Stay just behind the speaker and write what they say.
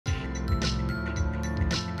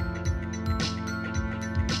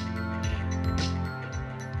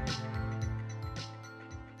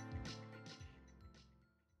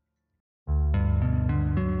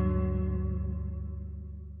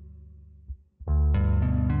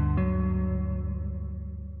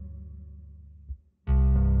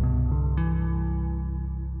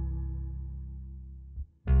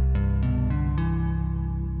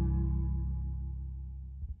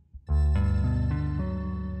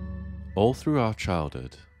All through our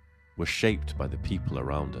childhood, we're shaped by the people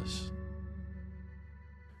around us.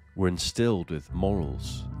 We're instilled with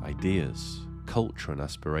morals, ideas, culture and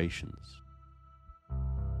aspirations.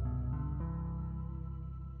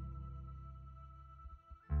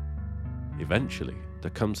 Eventually,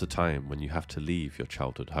 there comes a time when you have to leave your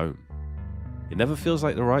childhood home. It never feels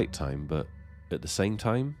like the right time, but at the same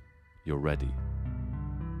time, you're ready.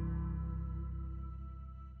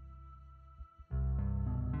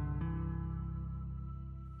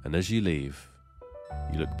 And as you leave,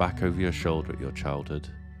 you look back over your shoulder at your childhood,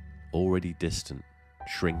 already distant,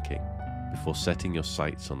 shrinking, before setting your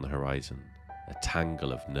sights on the horizon, a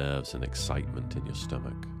tangle of nerves and excitement in your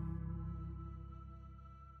stomach.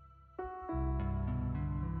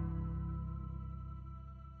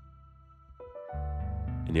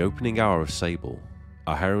 In the opening hour of Sable,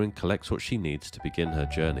 our heroine collects what she needs to begin her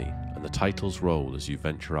journey, and the titles roll as you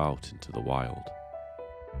venture out into the wild.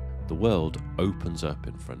 The world opens up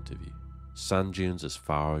in front of you, sand dunes as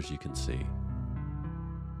far as you can see.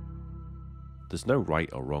 There's no right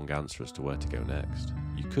or wrong answer as to where to go next.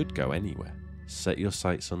 You could go anywhere, set your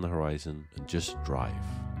sights on the horizon and just drive.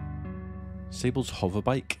 Sable's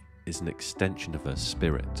hoverbike is an extension of her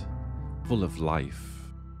spirit, full of life,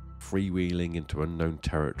 freewheeling into unknown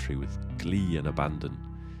territory with glee and abandon,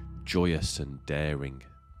 joyous and daring.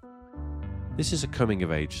 This is a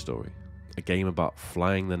coming-of-age story, a game about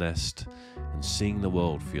flying the nest and seeing the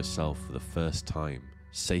world for yourself for the first time,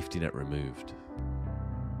 safety net removed.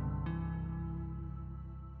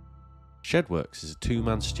 Shedworks is a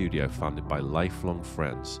two-man studio founded by lifelong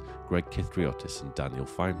friends Greg Kythreotis and Daniel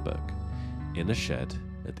Fineberg, in a shed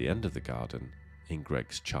at the end of the garden in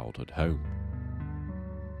Greg's childhood home.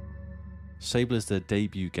 Sable is their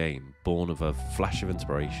debut game, born of a flash of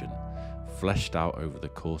inspiration, fleshed out over the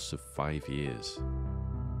course of 5 years.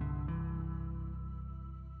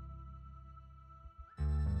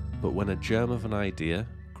 But when a germ of an idea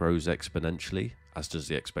grows exponentially, as does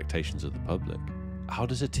the expectations of the public, how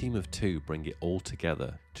does a team of two bring it all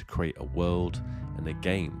together to create a world and a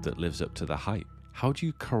game that lives up to the hype? How do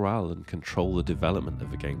you corral and control the development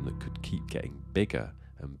of a game that could keep getting bigger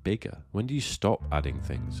and bigger? When do you stop adding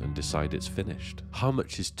things and decide it's finished? How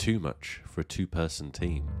much is too much for a two-person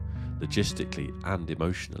team, logistically and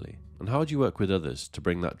emotionally? And how do you work with others to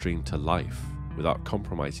bring that dream to life without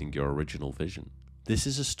compromising your original vision? This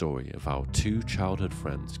is a story of how two childhood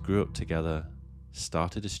friends grew up together,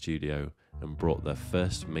 started a studio, and brought their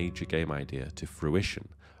first major game idea to fruition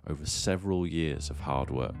over several years of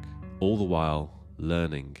hard work, all the while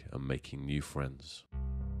learning and making new friends.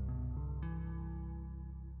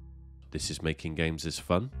 This is Making Games is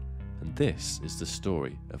Fun, and this is the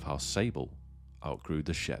story of how Sable outgrew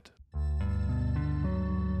the shed.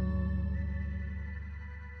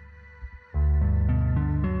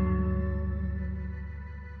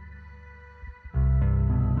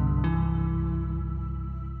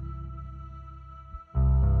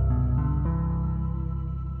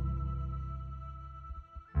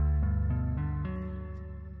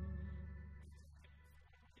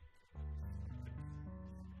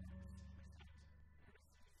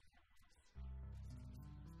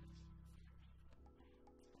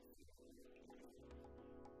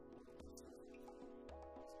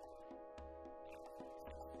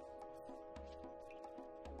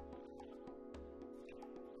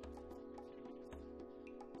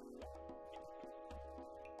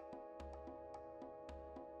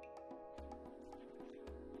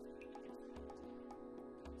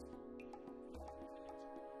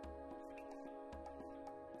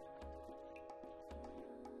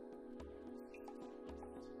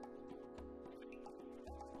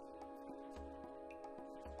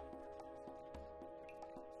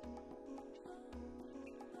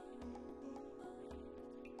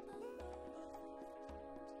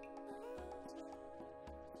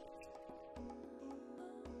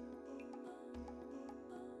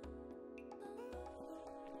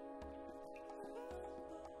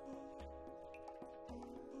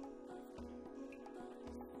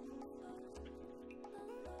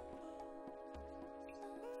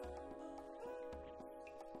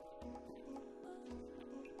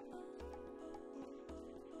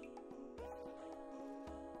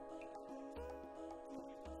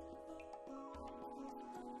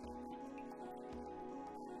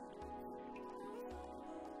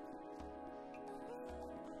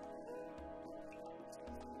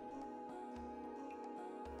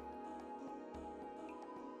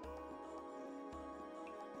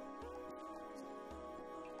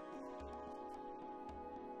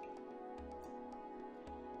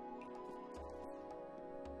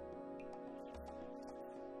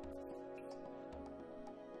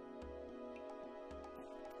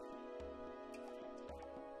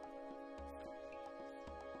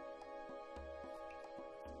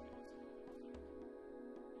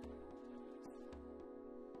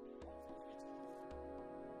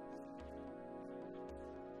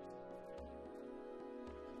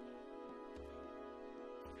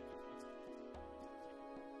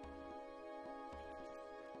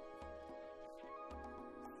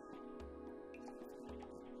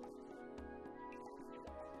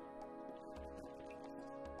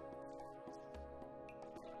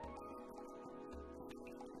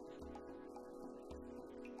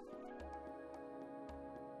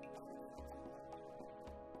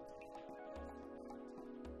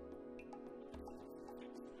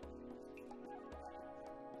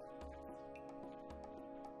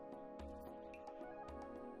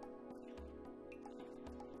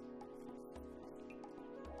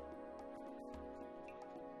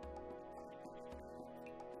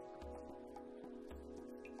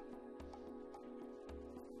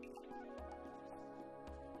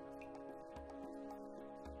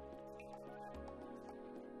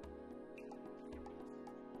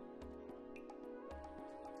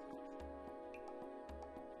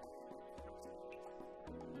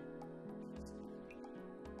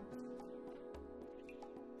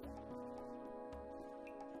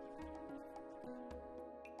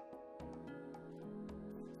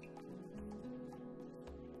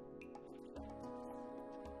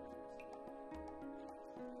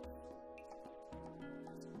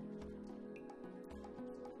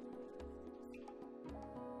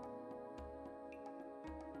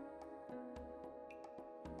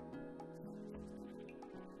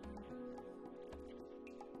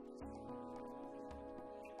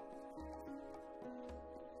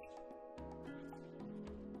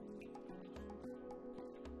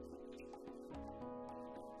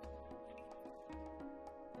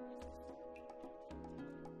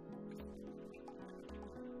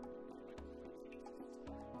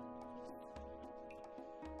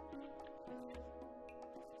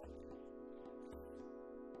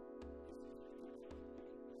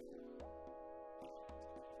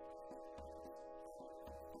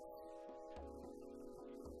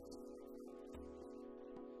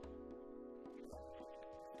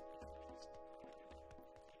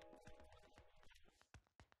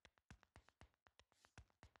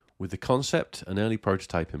 With the concept and early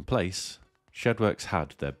prototype in place, Shedworks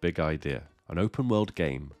had their big idea, an open world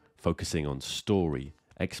game focusing on story,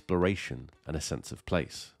 exploration, and a sense of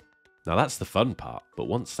place. Now that's the fun part, but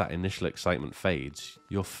once that initial excitement fades,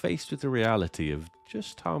 you're faced with the reality of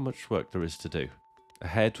just how much work there is to do.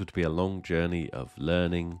 Ahead would be a long journey of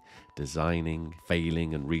learning, designing,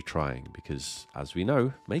 failing, and retrying, because, as we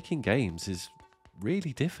know, making games is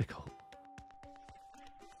really difficult.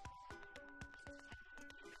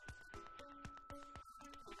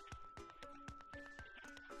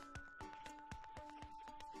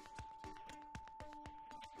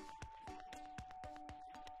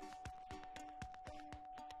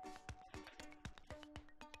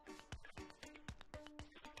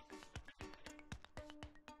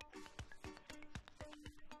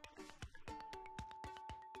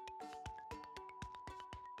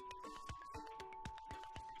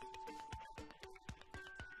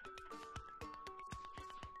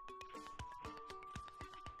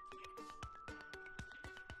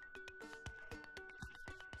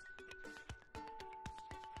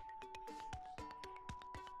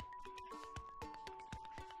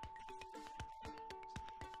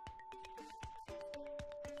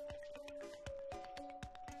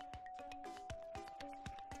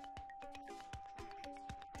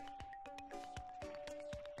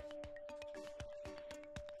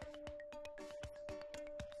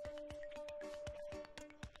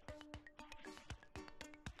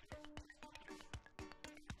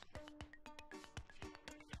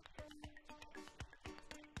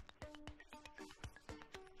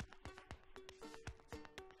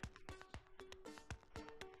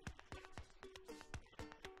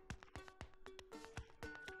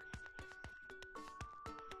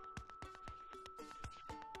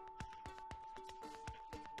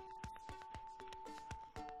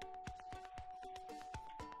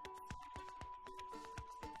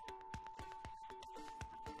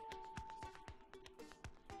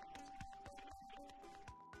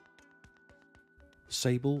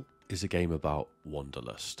 Sable is a game about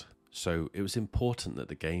wanderlust, so it was important that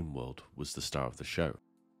the game world was the star of the show.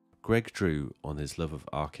 Greg drew on his love of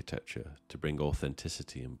architecture to bring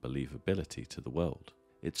authenticity and believability to the world.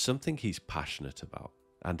 It's something he's passionate about,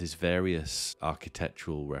 and his various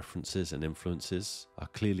architectural references and influences are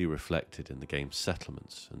clearly reflected in the game's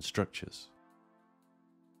settlements and structures.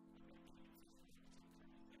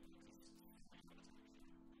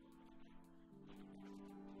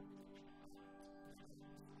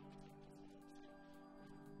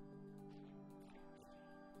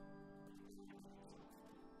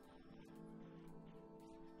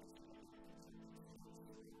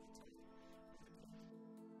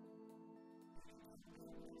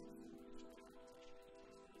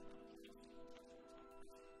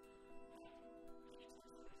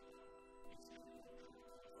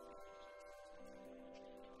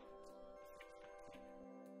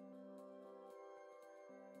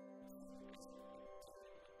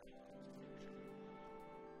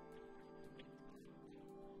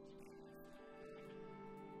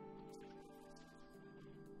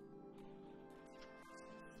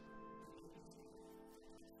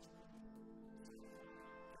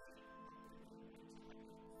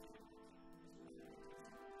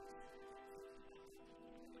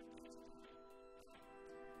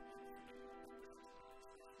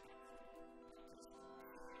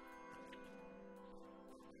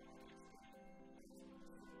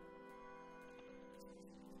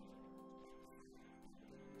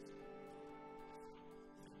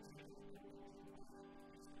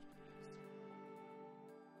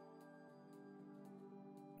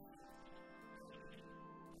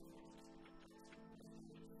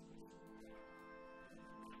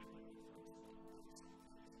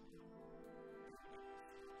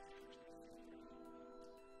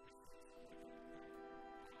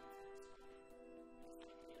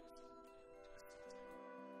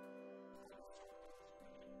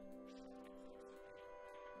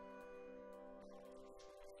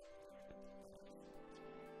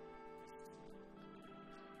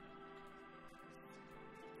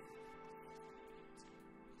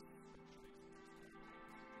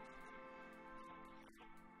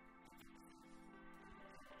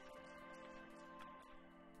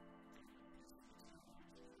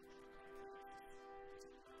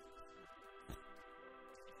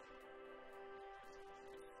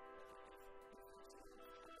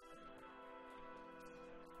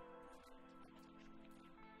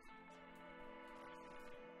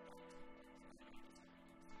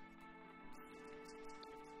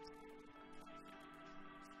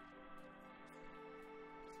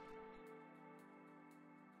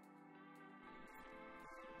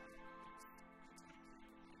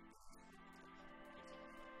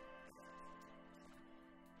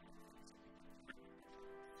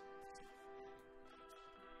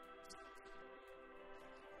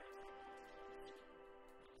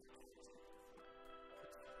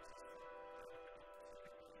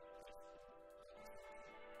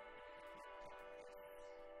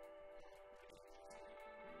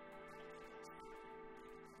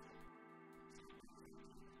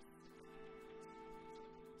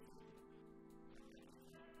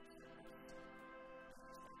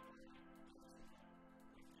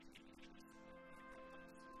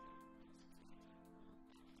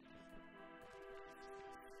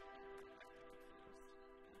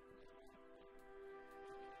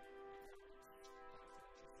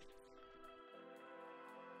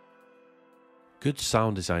 Good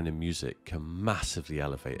sound design and music can massively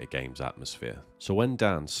elevate a game's atmosphere. So when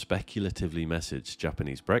Dan speculatively messaged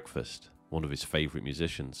Japanese Breakfast, one of his favourite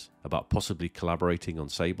musicians, about possibly collaborating on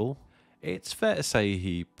Sable, it's fair to say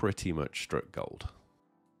he pretty much struck gold.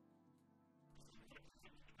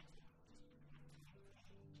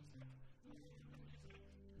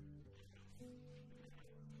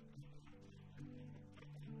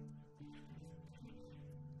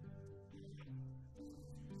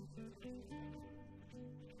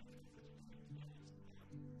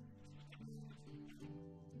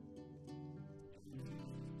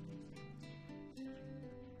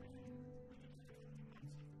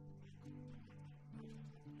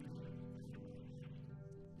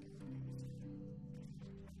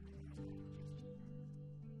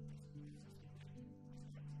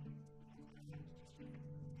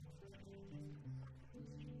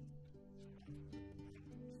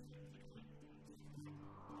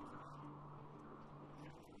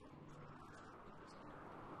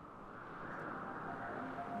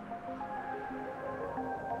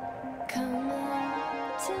 Come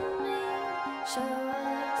on to me, show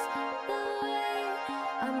us the way.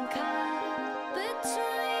 I'm caught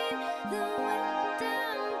between the wind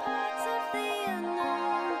and parts of the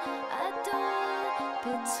unknown. A door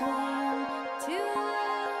between two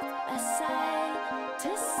worlds, a sight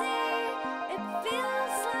to see. It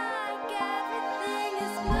feels like everything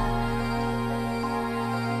is moving.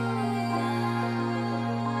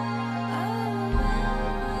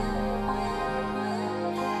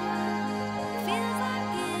 Feels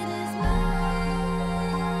like it is moving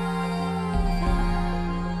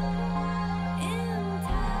in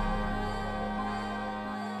time.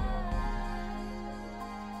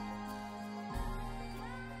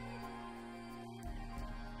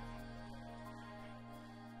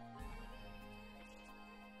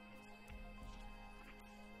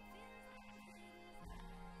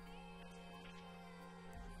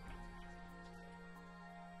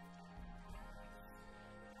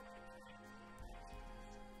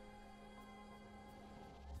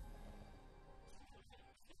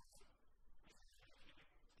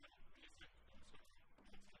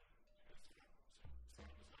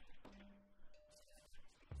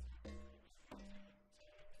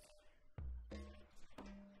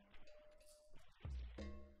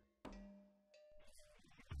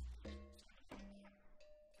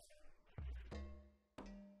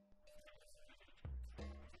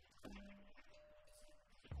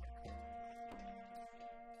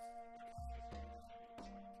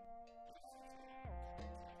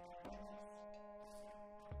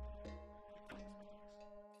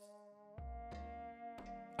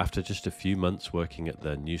 After just a few months working at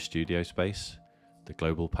their new studio space, the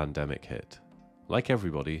global pandemic hit. Like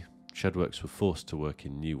everybody, Shedworks were forced to work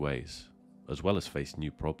in new ways, as well as face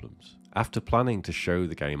new problems. After planning to show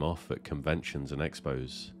the game off at conventions and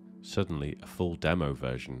expos, suddenly a full demo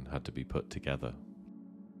version had to be put together.